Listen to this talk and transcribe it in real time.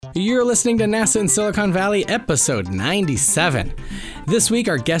You're listening to NASA in Silicon Valley, episode 97. This week,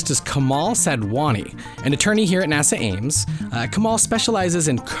 our guest is Komal Sadhwani, an attorney here at NASA Ames. Komal specializes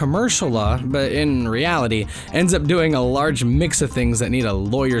in commercial law, but in reality, ends up doing a large mix of things that need a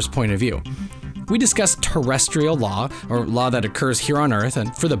lawyer's point of view. We discuss terrestrial law, or law that occurs here on Earth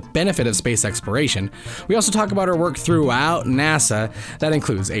and for the benefit of space exploration. We also talk about our work throughout NASA. That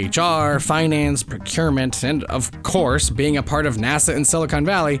includes HR, finance, procurement, and of course, being a part of NASA in Silicon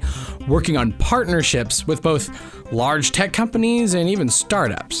Valley, working on partnerships with both large tech companies and even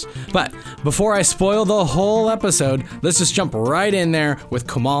startups. But before I spoil the whole episode, let's just jump right in there with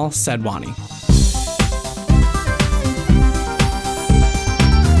Komal Sadhwani.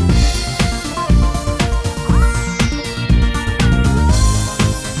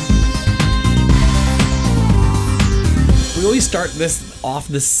 We always start this off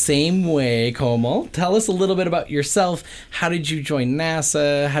the same way, Komal. Tell us a little bit about yourself. How did you join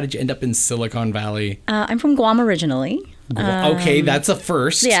NASA? How did you end up in Silicon Valley? I'm from Guam originally. Okay, that's a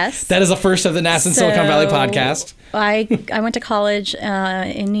first. Yes. That is a first of the NASA in Silicon Valley podcast. I went to college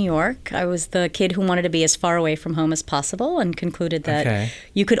in New York. I was the kid who wanted to be as far away from home as possible and concluded that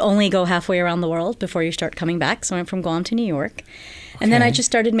you could only go halfway around the world before you start coming back. So I went from Guam to New York. And then I just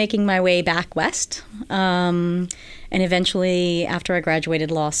started making my way back west. And eventually, after I graduated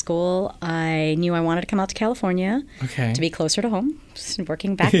law school, I knew I wanted to come out to California to be closer to home. Just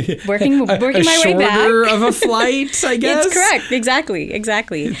working my way back. Shorter of a flight, I guess. It's correct.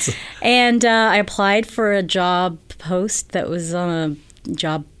 Exactly. And I applied for a job post that was on a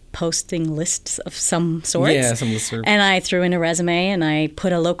job posting lists of some sorts. Yeah, some listserv. And I threw in a resume and I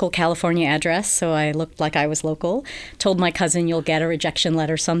put a local California address so I looked like I was local. Told my cousin, you'll get a rejection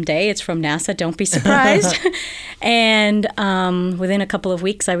letter someday. It's from NASA. Don't be surprised. And within a couple of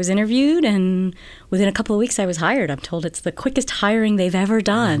weeks I was interviewed, and within a couple of weeks I was hired. I'm told it's the quickest hiring they've ever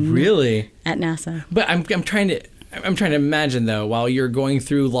done. Really? At NASA. But I'm trying to imagine, though, while you're going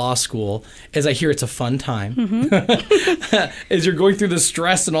through law school, as I hear it's a fun time, as you're going through the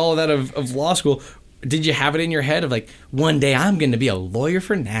stress and all of that of law school, did you have it in your head of like, one day I'm going to be a lawyer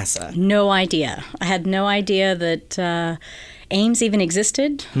for NASA? No idea. I had no idea that Ames even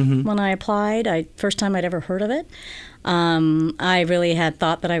existed when I applied. First time I'd ever heard of it. I really had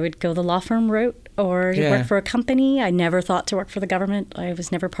thought that I would go the law firm route or work for a company. I never thought to work for the government. I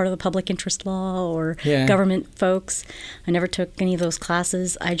was never part of the public interest law or government folks. I never took any of those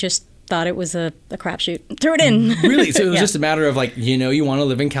classes. I just thought it was a crapshoot. Threw it in. Really? So it was just a matter of like, you want to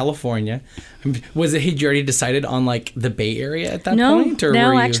live in California. Was it, had you already decided on like the Bay Area at that point? Or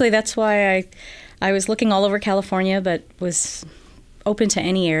no, actually that's why I was looking all over California, but was open to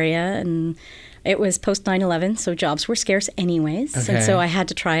any area. And it was post 9/11, so jobs were scarce anyways. And so I had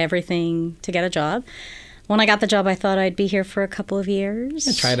to try everything to get a job. When I got the job, I thought I'd be here for a couple of years.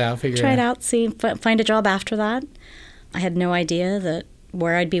 Yeah, try it out, find a job after that. I had no idea that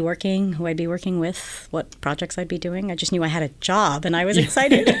where I'd be working, who I'd be working with, what projects I'd be doing. I just knew I had a job, and I was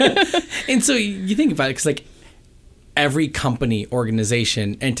excited. And so you think about it, because like every company,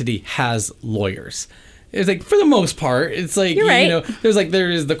 organization, entity has lawyers. It's like, for the most part, it's like, you're right.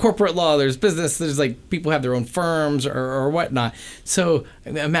 There's the corporate law, there's business, there's like people have their own firms or whatnot. So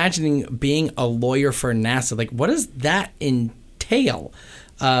imagining being a lawyer for NASA, like what does that entail?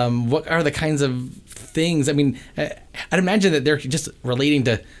 What are the kinds of things? I mean, I'd imagine that they're just relating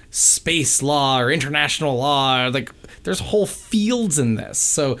to space law or international law. Like there's whole fields in this.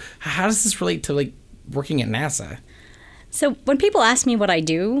 So how does this relate to like working at NASA? So when people ask me what I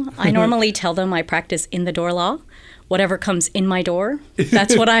do, I normally tell them I practice in-the-door law. Whatever comes in my door,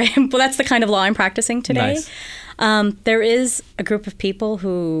 that's that's the kind of law I'm practicing today. Nice. There is a group of people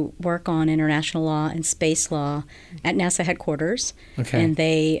who work on international law and space law at NASA headquarters. And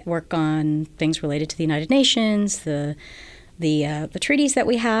they work on things related to the United Nations, the treaties that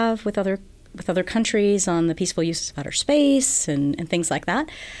we have with other countries on the peaceful use of outer space and things like that.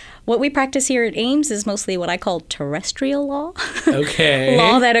 What we practice here at Ames is mostly what I call terrestrial law.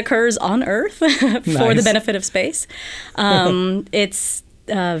 Law that occurs on Earth for the benefit of space. It's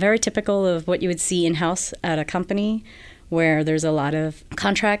very typical of what you would see in-house at a company where there's a lot of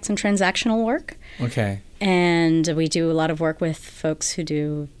contracts and transactional work. And we do a lot of work with folks who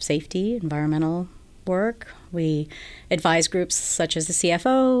do safety, environmental work. We advise groups such as the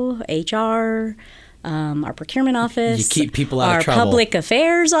CFO, HR, our procurement office. You keep people out of trouble. Our public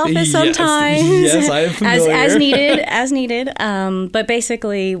affairs office sometimes. Yes, I am familiar. as needed. But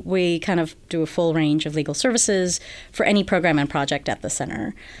basically, we kind of do a full range of legal services for any program and project at the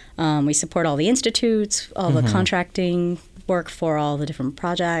center. We support all the institutes, all the contracting work for all the different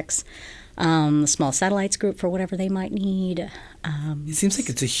projects. the Small Satellites Group for whatever they might need. It seems like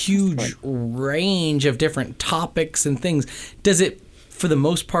it's a huge range of different topics and things. Does it, for the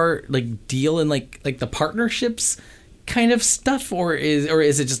most part, like deal in like the partnerships kind of stuff, or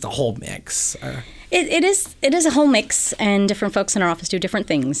is it just a whole mix? It is a whole mix, and different folks in our office do different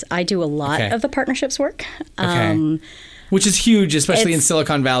things. I do a lot of the partnerships work. Which is huge, especially in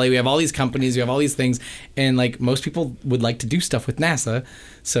Silicon Valley. We have all these companies, we have all these things, and like most people would like to do stuff with NASA.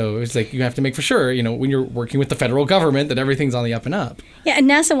 So it's like you have to make for sure, when you're working with the federal government, that everything's on the up and up. Yeah, and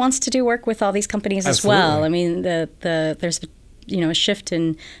NASA wants to do work with all these companies as well. I mean, there's a shift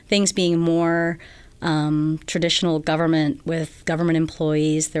in things being more traditional government with government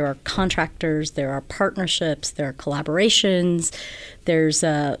employees. There are contractors, there are partnerships, there are collaborations. There's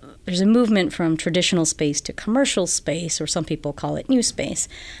a movement from traditional space to commercial space, or some people call it new space.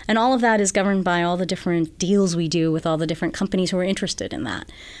 And all of that is governed by all the different deals we do with all the different companies who are interested in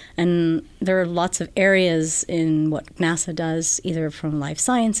that. And there are lots of areas in what NASA does, either from life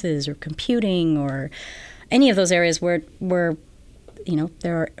sciences or computing or any of those areas where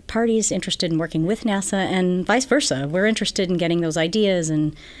there are parties interested in working with NASA, and vice versa. We're interested in getting those ideas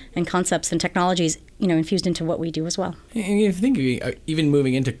and concepts and technologies, infused into what we do as well. And you think even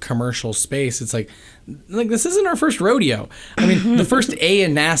moving into commercial space, it's like this isn't our first rodeo. I mean, the first A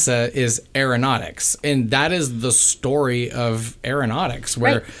in NASA is aeronautics, and that is the story of aeronautics,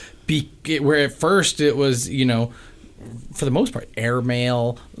 where where at first it was, for the most part,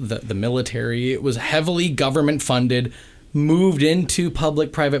 airmail, the military. It was heavily government funded, moved into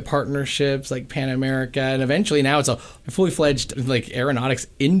public-private partnerships like Pan America, and eventually now it's a fully fledged aeronautics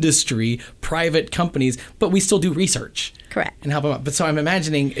industry, private companies, but we still do research. Correct. And help them out. But so I'm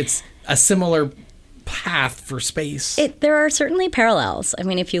imagining it's a similar path for space. There are certainly parallels. I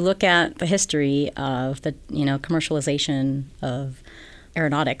mean, if you look at the history of the commercialization of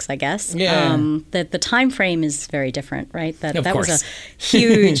aeronautics, I guess. Yeah. The time frame is very different, right? That course. was a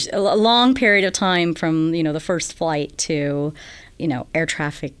huge, a long period of time from the first flight to air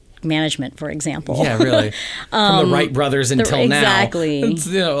traffic management, for example. Yeah, really. From the Wright brothers until exactly. now. It's,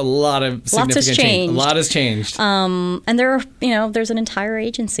 a lot of significant change. A lot has changed. And there's an entire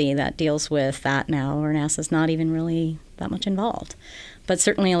agency that deals with that now, where NASA's not even really that much involved. But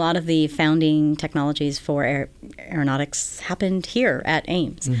certainly a lot of the founding technologies for aeronautics happened here at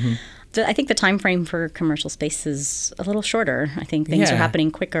Ames. Mm-hmm. I think the time frame for commercial space is a little shorter. I think things are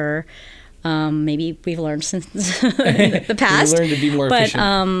happening quicker. Maybe we've learned since the past. We learned to be more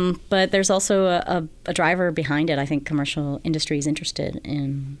efficient. But there's also a driver behind it. I think commercial industry is interested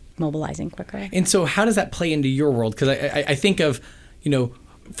in mobilizing quicker. And so how does that play into your world? Because I think of,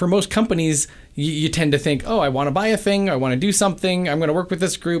 for most companies, you tend to think, I want to buy a thing, I want to do something, I'm going to work with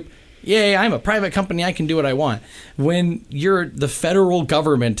this group. Yay, I'm a private company, I can do what I want. When you're the federal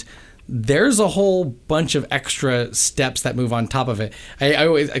government, there's a whole bunch of extra steps that move on top of it.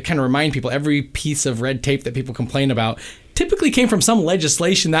 I kind of remind people, every piece of red tape that people complain about typically came from some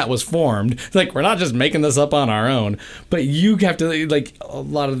legislation that was formed. Like, we're not just making this up on our own, but you have to, a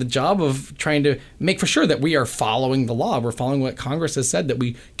lot of the job of trying to make for sure that we are following the law. We're following what Congress has said that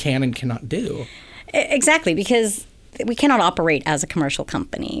we can and cannot do. Exactly, because we cannot operate as a commercial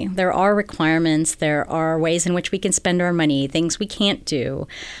company. There are requirements. There are ways in which we can spend our money, things we can't do.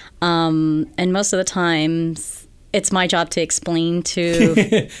 And most of the times, it's my job to explain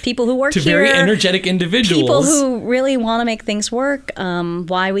to people who work to here. To very energetic individuals. People who really want to make things work,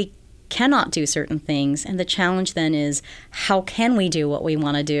 why we cannot do certain things. And the challenge then is, how can we do what we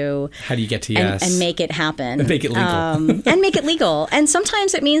want to do? How do you get to yes? And make it happen. And make it legal. And make it legal. And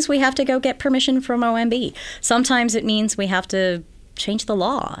sometimes it means we have to go get permission from OMB. Sometimes it means we have to change the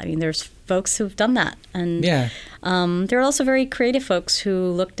law. I mean, there's folks who've done that. And there are also very creative folks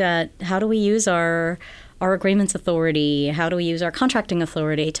who looked at, how do we use our agreements authority, how do we use our contracting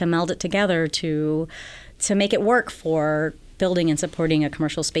authority to meld it together to make it work for building and supporting a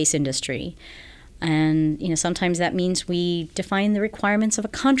commercial space industry. And sometimes that means we define the requirements of a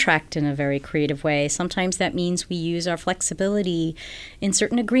contract in a very creative way. Sometimes that means we use our flexibility in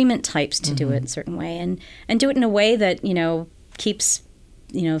certain agreement types to do it in a certain way, and do it in a way that keeps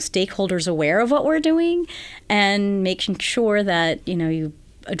stakeholders aware of what we're doing, and making sure that you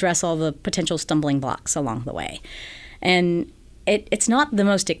address all the potential stumbling blocks along the way. And it's not the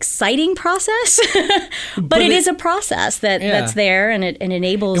most exciting process, but it is a process that's there, and it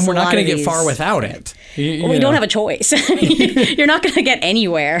enables. And we're not going to get far without it. We don't have a choice. You're not going to get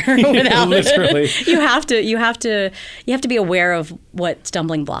anywhere without literally. it. You have to be aware of what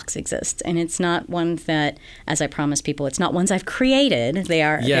stumbling blocks exist, and it's not ones that, as I promise people, it's not ones I've created. They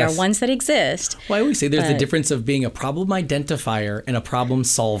are ones that exist. Well, I always say there's the difference of being a problem identifier and a problem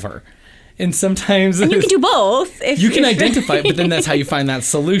solver. And sometimes and you can do both. If you can identify it, but then that's how you find that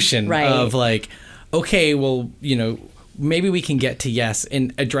solution Right. of like, okay, well, maybe we can get to yes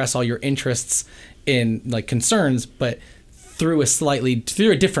and address all your interests in like concerns, but through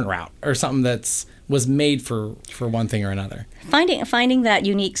a different route or something was made for one thing or another. Finding that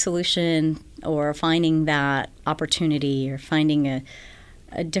unique solution or finding that opportunity or finding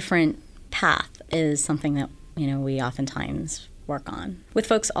a different path is something that, we oftentimes work on with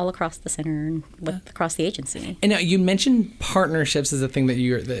folks all across the center and across the agency. And now you mentioned partnerships as a thing that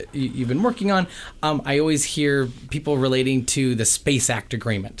you've been working on. I always hear people relating to the Space Act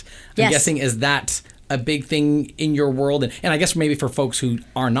agreement. I'm Yes. guessing, is that a big thing in your world? And I guess maybe for folks who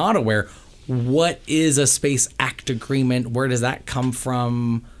are not aware, what is a Space Act agreement? Where does that come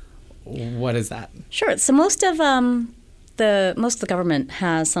from? What is that? Sure. So most of the government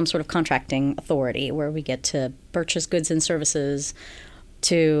has some sort of contracting authority where we get to purchase goods and services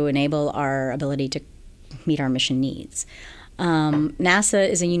to enable our ability to meet our mission needs. NASA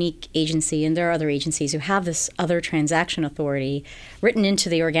is a unique agency, and there are other agencies who have this other transaction authority written into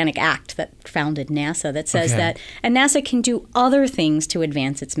the Organic Act that founded NASA that says that, and NASA can do other things to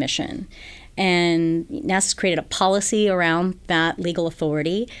advance its mission. And NASA's created a policy around that legal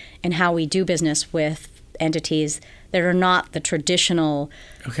authority and how we do business with entities that are not the traditional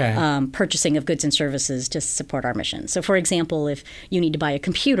purchasing of goods and services to support our mission. So, for example, if you need to buy a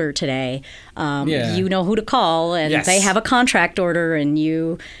computer today, you know who to call, and they have a contract order, and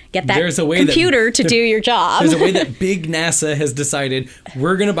you get that computer to do your job. There's a way that big NASA has decided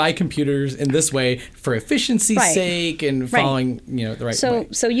we're going to buy computers in this way for efficiency's sake and following the right way.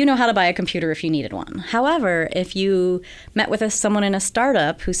 So you know how to buy a computer if you needed one. However, if you met with someone in a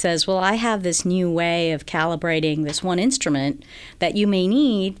startup who says, well, I have this new way of calibrating this one instrument that you may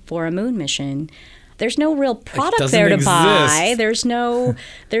need for a moon mission, there's no real product there to buy. There's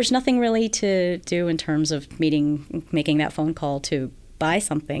nothing really to do in terms of making that phone call to buy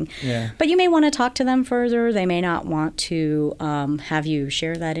something. Yeah. But you may want to talk to them further. They may not want to have you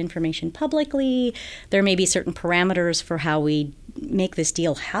share that information publicly. There may be certain parameters for how we make this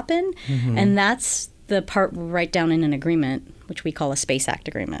deal happen. Mm-hmm. And that's the part we write down in an agreement, which we call a Space Act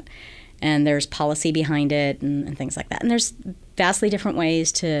agreement. And there's policy behind it and things like that. And there's vastly different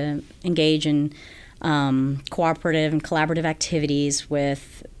ways to engage in cooperative and collaborative activities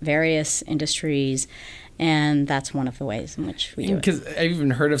with various industries. And that's one of the ways in which we do it. Because I've even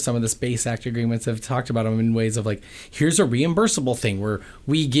heard of some of the Space Act agreements. I've talked about them in ways of like, here's a reimbursable thing where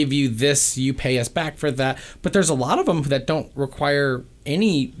we give you this, you pay us back for that. But there's a lot of them that don't require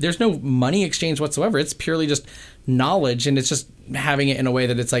there's no money exchange whatsoever. It's purely just knowledge, and it's just having it in a way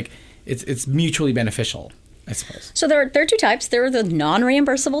that it's like, it's mutually beneficial, I suppose. So there are two types. There are the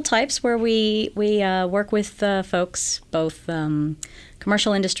non-reimbursable types where we work with folks, both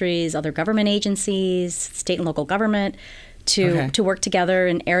commercial industries, other government agencies, state and local government, to work together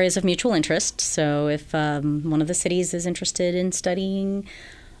in areas of mutual interest. So if one of the cities is interested in studying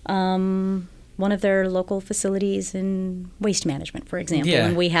one of their local facilities in waste management, for example,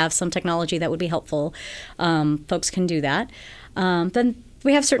 and we have some technology that would be helpful, folks can do that. Then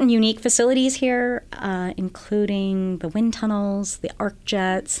we have certain unique facilities here, including the wind tunnels, the arc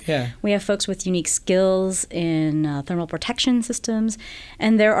jets. Yeah. We have folks with unique skills in thermal protection systems.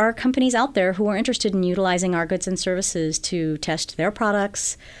 And there are companies out there who are interested in utilizing our goods and services to test their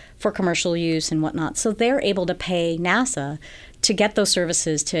products for commercial use and whatnot. So they're able to pay NASA to get those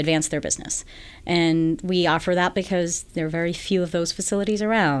services to advance their business. And we offer that because there are very few of those facilities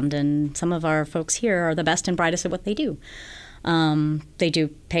around. And some of our folks here are the best and brightest at what they do. They do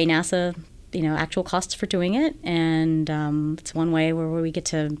pay NASA, actual costs for doing it, and it's one way where we get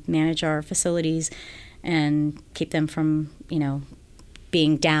to manage our facilities and keep them from,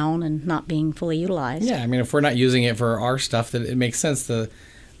 being down and not being fully utilized. Yeah, I mean, if we're not using it for our stuff, then it makes sense to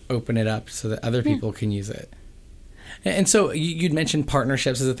open it up so that other people can use it. And so you'd mentioned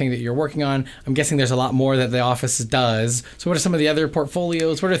partnerships as a thing that you're working on. I'm guessing there's a lot more that the office does. So what are some of the other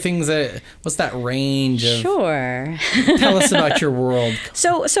portfolios? What are things what's that range of? Sure. Tell us about your world.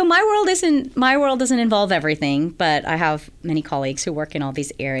 So my world doesn't involve everything, but I have many colleagues who work in all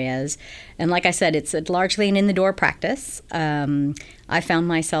these areas. And like I said, it's largely an in-the-door practice. I found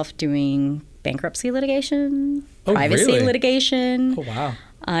myself doing bankruptcy litigation, privacy litigation. Oh, wow.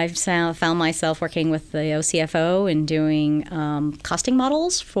 I've found myself working with the OCFO and doing costing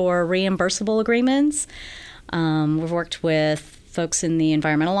models for reimbursable agreements. We've worked with folks in the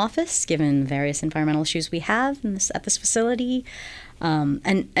environmental office, given various environmental issues we have at this facility.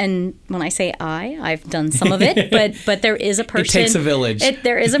 And when I say I've done some of it, but there is a person. It takes a village.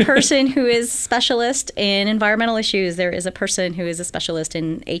 There is a person who is specialist in environmental issues. There is a person who is a specialist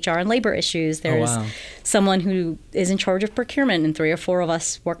in HR and labor issues. There's someone who is in charge of procurement, and 3 or 4 of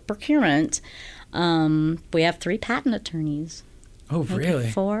us work procurement. We have 3 patent attorneys. Oh, really?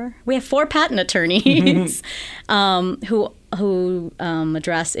 4. We have 4 patent attorneys who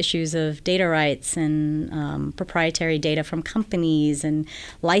address issues of data rights and proprietary data from companies and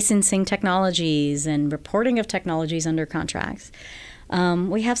licensing technologies and reporting of technologies under contracts.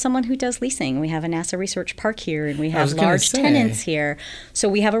 We have someone who does leasing. We have a NASA research park here, and we have large tenants here. So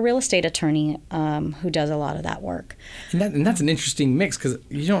we have a real estate attorney who does a lot of that work. And that's an interesting mix, because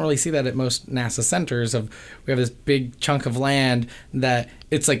you don't really see that at most NASA centers. We have this big chunk of land that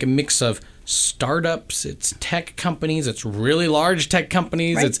it's like a mix of startups, it's tech companies, it's really large tech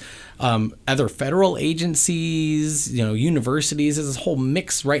companies, right. It's other federal agencies, universities. There's this whole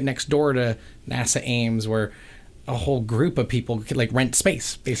mix right next door to NASA Ames where a whole group of people could rent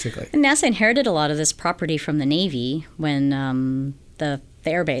space, basically. And NASA inherited a lot of this property from the Navy when the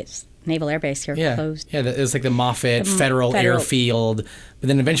Naval Air Base here closed. Yeah, it was like the Moffett Federal Airfield, but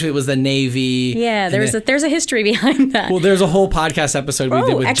then eventually it was the Navy. Yeah, there's a history behind that. Well, there's a whole podcast episode we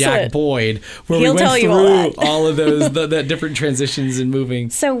did with excellent. Jack Boyd where He'll we went through all of those the different transitions and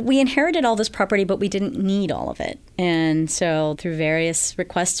moving. So we inherited all this property, but we didn't need all of it. And so through various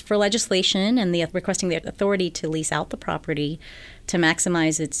requests for legislation and requesting the authority to lease out the property to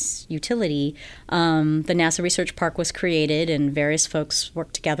maximize its utility, the NASA Research Park was created, and various folks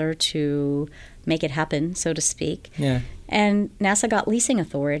worked together to make it happen, so to speak. Yeah. And NASA got leasing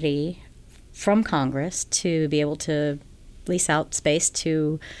authority from Congress to be able to lease out space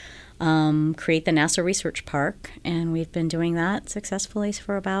to create the NASA Research Park, and we've been doing that successfully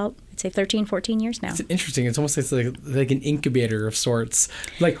for about, I'd say, 13, 14 years now. It's interesting. It's almost like an incubator of sorts.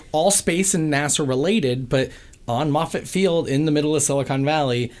 Like all space and NASA related, but on Moffett Field in the middle of Silicon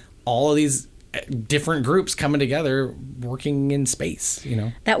Valley, all of these different groups coming together working in space,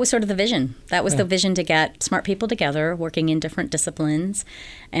 That was sort of the vision. That was the vision, to get smart people together working in different disciplines.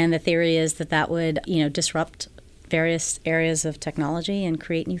 And the theory is that would, disrupt various areas of technology and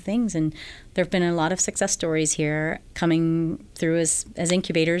create new things. And there have been a lot of success stories here coming through as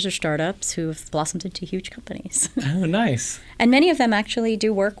incubators or startups who have blossomed into huge companies. Oh, nice. And many of them actually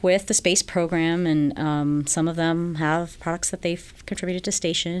do work with the space program, and some of them have products that they've contributed to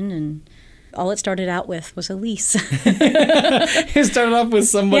station, and all it started out with was a lease. It started off with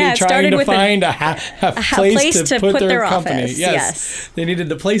somebody trying to find a place to put their company. Office. Yes. They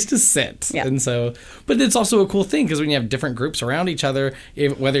needed a place to sit. Yep. And so, but it's also a cool thing, because when you have different groups around each other,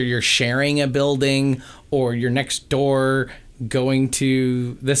 whether you're sharing a building or you're next door going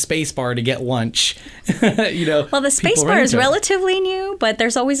to the space bar to get lunch, Well, the space bar is relatively new, but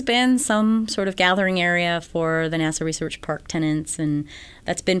there's always been some sort of gathering area for the NASA Research Park tenants, and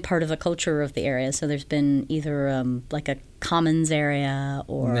that's been part of the culture of the area. So there's been either like a commons area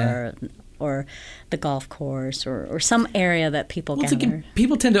or the golf course or some area that people gather.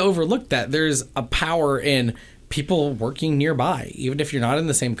 People tend to overlook that. There's a power in people working nearby, even if you're not in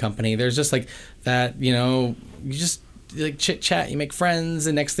the same company. There's just like that, you just chit chat, you make friends,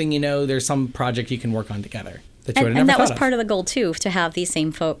 and next thing you know, there's some project you can work on together that you would have never and that thought was of. part of the goal too, to have these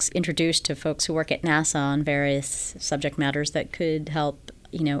same folks introduced to folks who work at NASA on various subject matters that could help,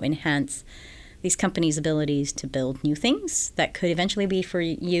 enhance these companies' abilities to build new things that could eventually be for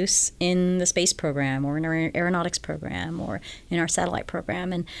use in the space program or in our aeronautics program or in our satellite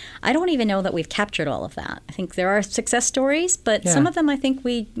program. And I don't even know that we've captured all of that. I think there are success stories, but some of them I think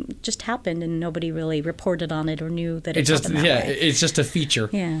we just happened and nobody really reported on it or knew that it happened that way. It's just a feature.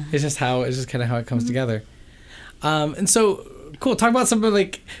 Yeah. It's just kind of how it comes together. And so, cool. Talk about something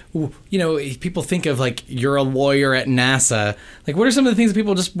people think of you're a lawyer at NASA. What are some of the things that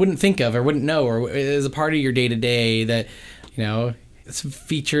people just wouldn't think of or wouldn't know, or is a part of your day to day that, it's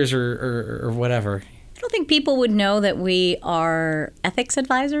features or whatever? I don't think people would know that we are ethics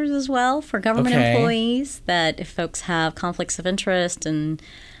advisors as well for government employees, that if folks have conflicts of interest and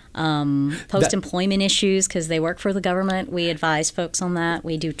post-employment issues because they work for the government, we advise folks on that.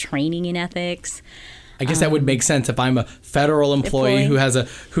 We do training in ethics. I guess that would make sense if I'm a federal employee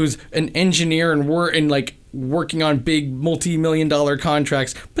who's an engineer and working on big multi-million-dollar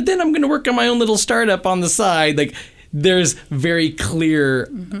contracts, but then I'm going to work on my own little startup on the side. There's very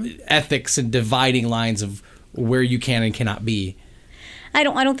clear ethics and dividing lines of where you can and cannot be. I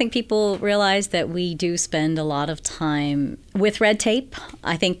don't think people realize that we do spend a lot of time with red tape.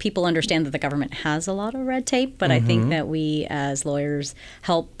 I think people understand that the government has a lot of red tape, but I think that we as lawyers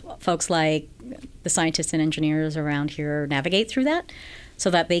help folks like the scientists and engineers around here navigate through that so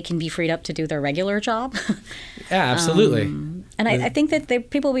that they can be freed up to do their regular job. Yeah, absolutely. And I think that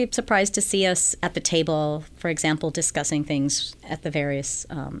people will be surprised to see us at the table, for example, discussing things at the various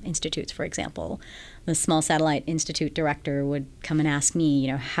institutes, for example. The Small Satellite Institute director would come and ask me,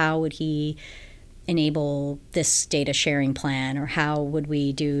 how would he enable this data sharing plan, or how would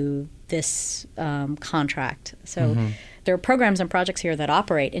we do this contract? So there are programs and projects here that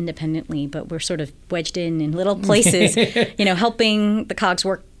operate independently, but we're sort of wedged in little places, helping the cogs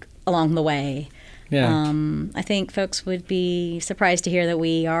work along the way. Yeah. I think folks would be surprised to hear that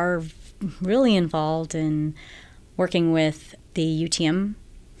we are really involved in working with the UTM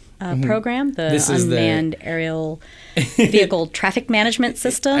program, the Unmanned Aerial Vehicle Traffic Management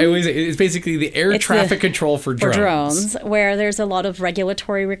System. It's basically the air traffic control for drones. For drones, where there's a lot of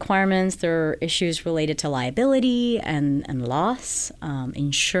regulatory requirements. There are issues related to liability and loss,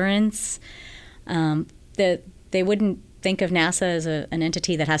 insurance. That they wouldn't think of NASA as an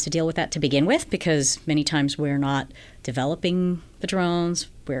entity that has to deal with that to begin with, because many times we're not developing the drones,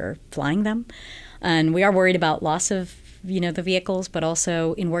 we're flying them. And we are worried about loss of the vehicles, but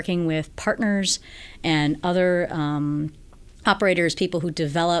also in working with partners and other operators, people who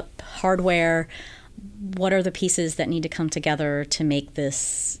develop hardware. What are the pieces that need to come together to make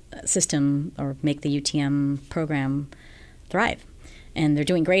this system or make the UTM program thrive? And they're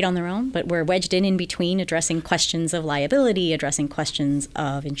doing great on their own, but we're wedged in between, addressing questions of liability, addressing questions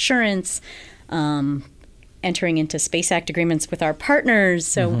of insurance, entering into Space Act agreements with our partners.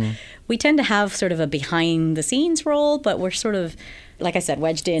 So we tend to have sort of a behind-the-scenes role, but we're sort of, like I said,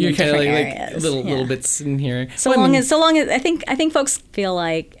 wedged in different areas. Like little bits in here. So long as I think folks feel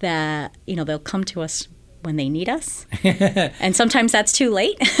like that they'll come to us when they need us, and sometimes that's too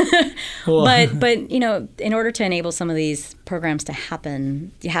late. But in order to enable some of these programs to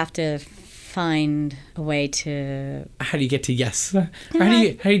happen, you have to find a way to. How do you get to yes? Or how do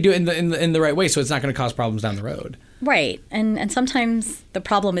you do it in the right way so it's not going to cause problems down the road? Right, and sometimes the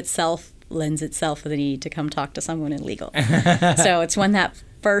problem itself lends itself to the need to come talk to someone in legal. So it's when that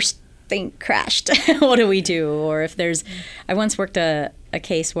first thing crashed. What do we do? Or if I once worked a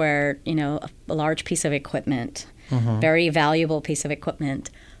case where a large piece of equipment, very valuable piece of equipment,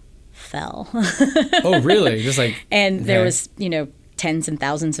 fell. Oh, really? Just like and there was tens and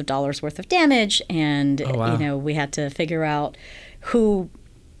thousands of dollars worth of damage, and we had to figure out who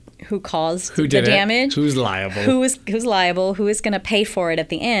caused the damage, who's liable, who's liable, who is going to pay for it at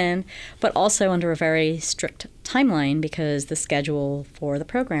the end, but also under a very strict timeline because the schedule for the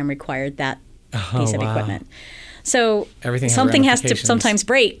program required that piece of equipment. So something has to sometimes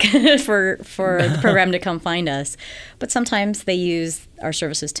break for the program to come find us, but sometimes they use our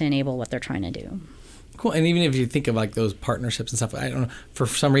services to enable what they're trying to do. Cool. And even if you think of like those partnerships and stuff, I don't know, for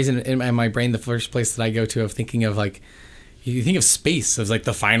some reason in my brain, the first place that I go to of thinking of like, you think of space as like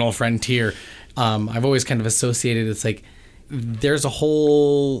the final frontier. I've always kind of associated it's like there's a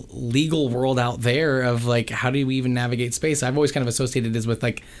whole legal world out there of like how do we even navigate space? I've always kind of associated this with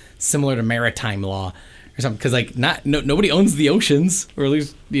like similar to maritime law or something, because like nobody owns the oceans, or at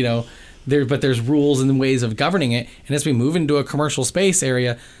least but there's rules and ways of governing it. And as we move into a commercial space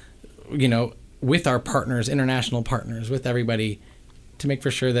area, with our partners, international partners, with everybody, to make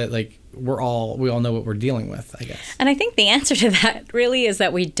for sure that like we all know what we're dealing with, I guess. And I think the answer to that really is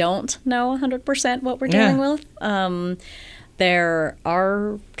that we don't know 100% what we're dealing with. There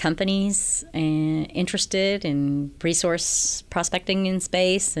are companies interested in resource prospecting in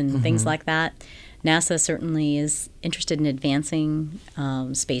space and things like that. NASA certainly is interested in advancing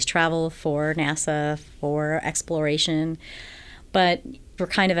space travel for NASA, for exploration. But we're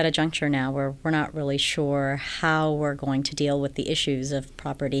kind of at a juncture now where we're not really sure how we're going to deal with the issues of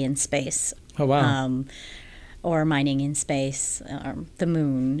property in space. Oh, wow. Or mining in space, the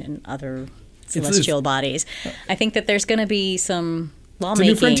moon and other celestial bodies. I think that there's going to be some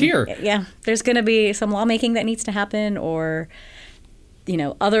lawmaking. It's a new frontier. Yeah, there's going to be some lawmaking that needs to happen, or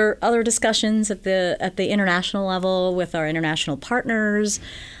other discussions at the international level with our international partners.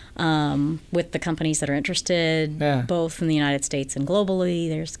 With the companies that are interested, both in the United States and globally,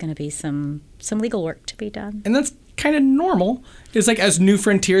 there's going to be some legal work to be done. And that's kind of normal. It's like as new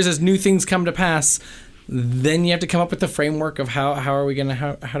frontiers, as new things come to pass, then you have to come up with the framework of how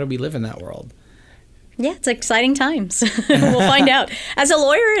do we live in that world? Yeah, it's exciting times. We'll find out. As a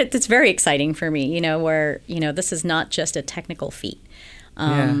lawyer, it's very exciting for me, where, this is not just a technical feat.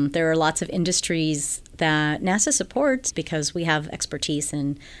 There are lots of industries that NASA supports because we have expertise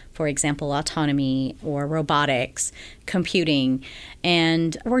in, for example, autonomy or robotics, computing,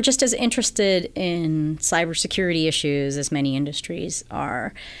 and we're just as interested in cybersecurity issues as many industries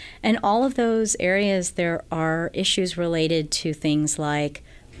are. And all of those areas, there are issues related to things like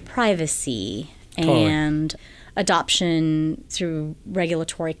privacy and adoption through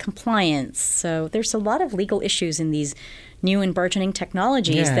regulatory compliance. So there's a lot of legal issues in these new and burgeoning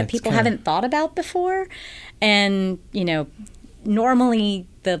technologies that people haven't thought about before. And, normally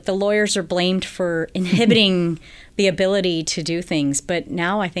the lawyers are blamed for inhibiting the ability to do things. But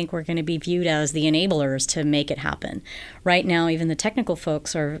now I think we're going to be viewed as the enablers to make it happen. Right now, even the technical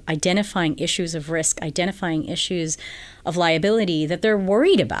folks are identifying issues of risk, identifying issues of liability that they're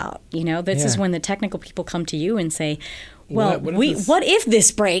worried about. This is when the technical people come to you and say, well, what if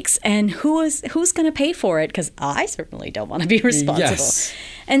this breaks, and who's going to pay for it? Because I certainly don't want to be responsible. Yes.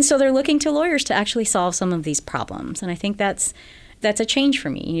 And so they're looking to lawyers to actually solve some of these problems. And I think that's a change for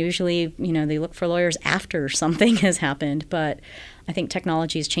me. Usually, they look for lawyers after something has happened. But I think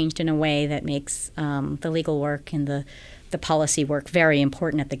technology has changed in a way that makes the legal work and the policy work very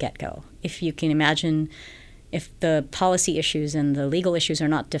important at the get-go. If you can imagine, if the policy issues and the legal issues are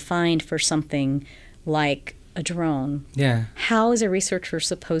not defined for something like a drone, how is a researcher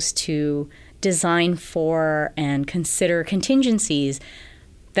supposed to design for and consider contingencies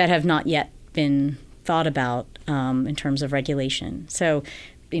that have not yet been thought about in terms of regulation? So,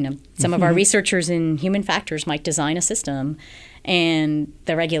 some of our researchers in human factors might design a system, and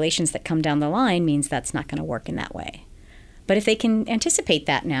the regulations that come down the line means that's not going to work in that way. But if they can anticipate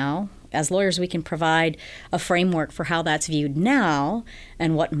that now, as lawyers, we can provide a framework for how that's viewed now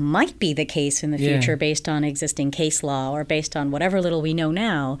and what might be the case in the future based on existing case law or based on whatever little we know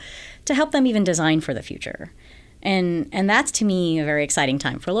now to help them even design for the future. And that's, to me, a very exciting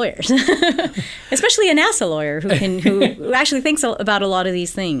time for lawyers, especially a NASA lawyer who actually thinks about a lot of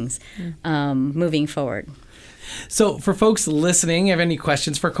these things moving forward. So for folks listening, have any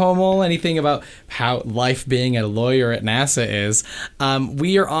questions for Komal, anything about how life being a lawyer at NASA is,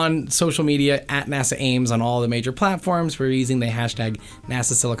 we are on social media at NASA Ames on all the major platforms. We're using the hashtag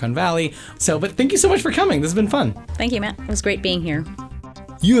NASA Silicon Valley. But thank you so much for coming. This has been fun. Thank you, Matt. It was great being here.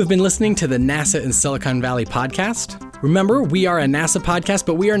 You have been listening to the NASA in Silicon Valley podcast. Remember, we are a NASA podcast,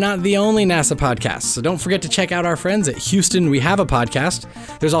 but we are not the only NASA podcast. So don't forget to check out our friends at Houston We Have a Podcast.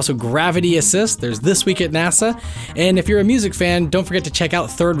 There's also Gravity Assist. There's This Week at NASA. And if you're a music fan, don't forget to check out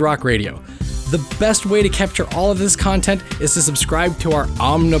Third Rock Radio. The best way to capture all of this content is to subscribe to our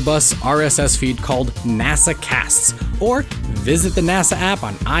omnibus RSS feed called NASA Casts, or visit the NASA app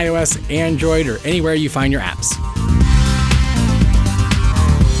on iOS, Android, or anywhere you find your apps.